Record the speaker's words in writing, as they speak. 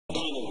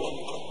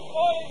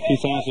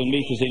2,000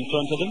 metres in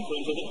front of them.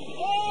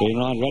 Green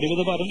line ready with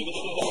the button.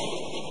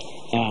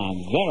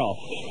 And they're off.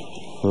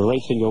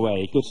 Racing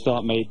away. Good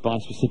start made by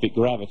Specific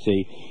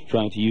Gravity,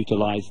 trying to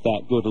utilise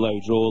that good low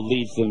draw,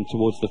 leads them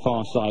towards the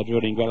far side,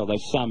 running well. Their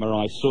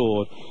Samurai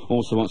Sword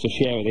also wants to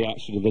share the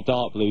action of the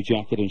dark blue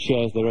jacket and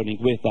shares the running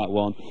with that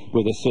one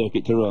with a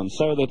circuit to run.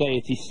 So the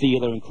Deity,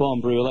 Steeler and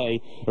Clon Brûlée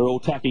are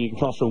all tacking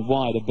across from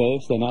wider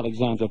berths. Then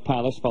Alexandra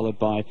Palace, followed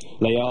by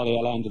Leali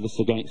Al-Andalus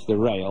against the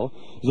rail.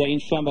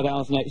 Zayn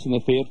Shamadal's next in the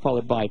field,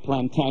 followed by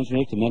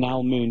Plantagenet, and then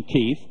Al Moon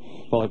Keith,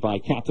 followed by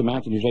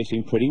Catamount, who's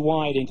racing pretty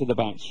wide into the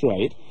back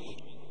straight.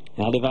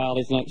 Alival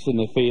is next in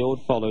the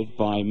field, followed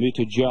by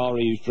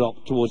Mutajari, who's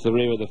dropped towards the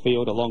rear of the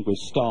field, along with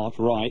Start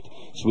Right.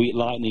 Sweet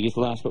Lightning is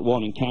last but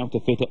one, and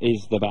Counterfeiter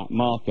is the back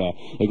marker.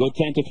 A good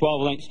 10 to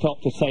 12 lengths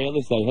top to tail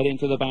as they head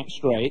into the back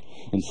straight,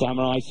 and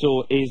Samurai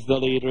Sword is the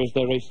leader as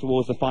they race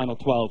towards the final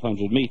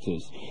 1,200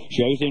 metres.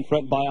 Shows in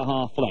front by a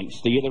half length.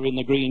 Steeler in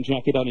the green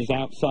jacket on his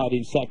outside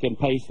in second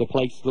pace. The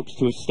place looks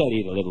to have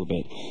steadied a little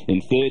bit. In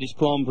third is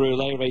Clon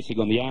Brûlée, racing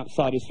on the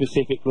outside of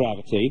Specific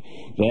Gravity.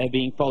 They're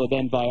being followed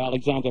then by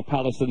Alexander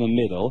Palace in the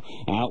middle.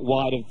 Out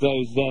wide of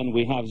those then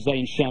we have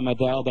Zayn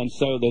Shamadal, then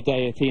So the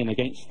Deity, and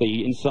against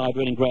the inside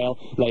running rail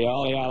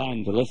Leali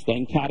Al-Andalus,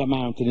 then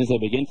Catamount as they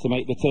begin to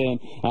make the turn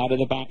out of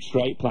the back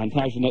straight.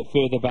 Plantagenet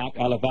further back,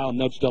 Alaval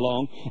nudged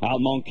along,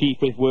 Almon Keith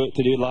with work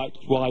to do,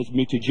 likewise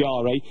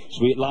Mutajari.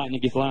 Sweet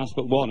Lightning is last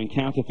but one, and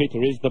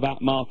Counterfeiter is the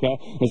back marker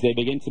as they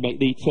begin to make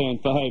the turn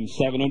for home.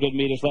 700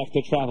 metres left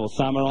to travel.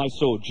 Samurai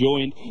Sword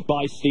joined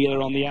by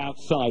Steeler on the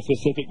outside.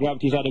 Specific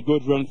Gravity's had a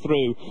good run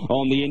through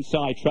on the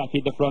inside,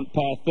 tracking the front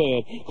pair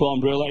third.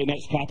 Clon Brûlée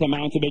next,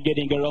 Catamount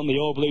beginning her on the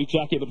all blue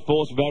jacket, but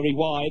forced very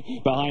wide.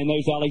 Behind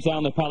those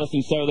Alexander Palace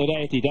and So the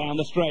Deity down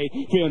the straight.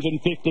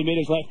 350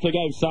 metres left to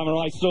go.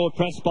 Samurai Sword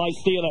pressed by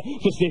Steeler.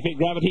 Specific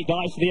Gravity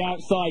dives to the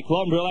outside.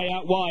 Clon Brûlée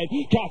out wide.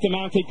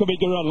 Catamount could be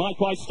good run.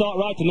 Likewise Start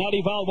Right and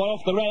Alival way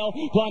off the rail.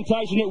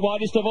 Plantagenet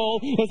widest of all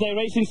as they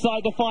race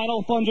inside the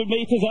final 100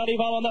 metres.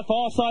 Alival on the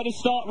far side of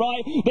Start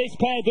Right. This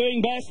pair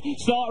doing best.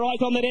 Start Right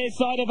on the near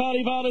side of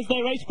Alival as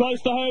they race close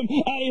to home.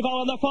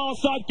 Alival on the far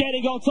side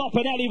getting on top,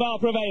 and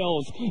Alival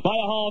prevails by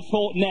a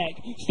hard-fought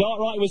neck. Start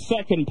Right was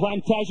second,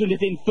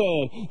 Plantagenet in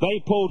third. They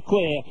pulled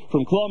clear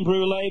from Clon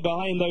Brûlée.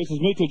 Behind those is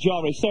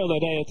Mutajari, Solo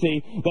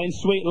Deity, then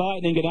Sweet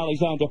Lightning and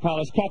Alexander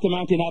Palace.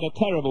 Catamountain had a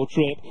terrible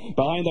trip.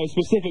 Behind those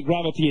Specific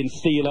Gravity and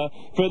Steeler.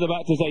 Further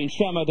back to Zayn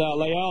Shamadal,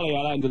 Leali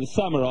Al-Andalus, the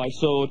Samurai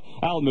Sword,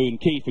 Al Moon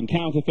Keith, and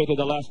Counterfeiter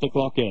the last to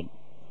clock in.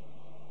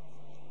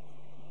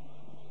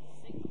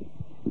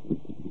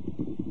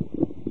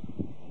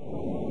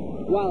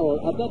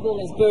 Well, a bubble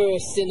has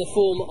burst in the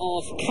form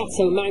of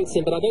Catamount,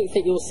 but I don't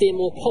think you'll see a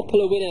more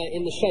popular winner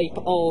in the shape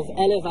of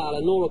Eleval.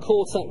 And Nora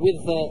caught up with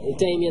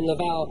Damien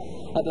Laval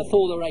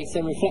before the race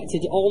and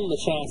reflected on the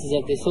chances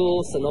of this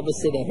horse, and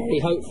obviously they're very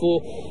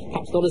hopeful,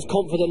 perhaps not as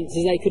confident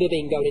as they could have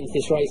been going into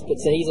this race, but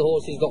he's a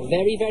horse who's got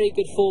very, very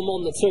good form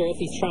on the turf.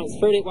 He's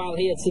transferred it while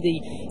here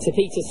to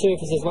Peter's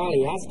surface as well.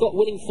 He has got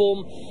winning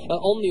form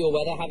on the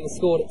all-weather, having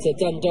scored at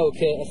Dundalk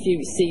a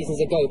few seasons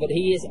ago, but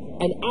he is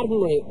an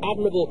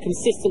admirable,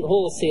 consistent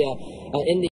horse here in the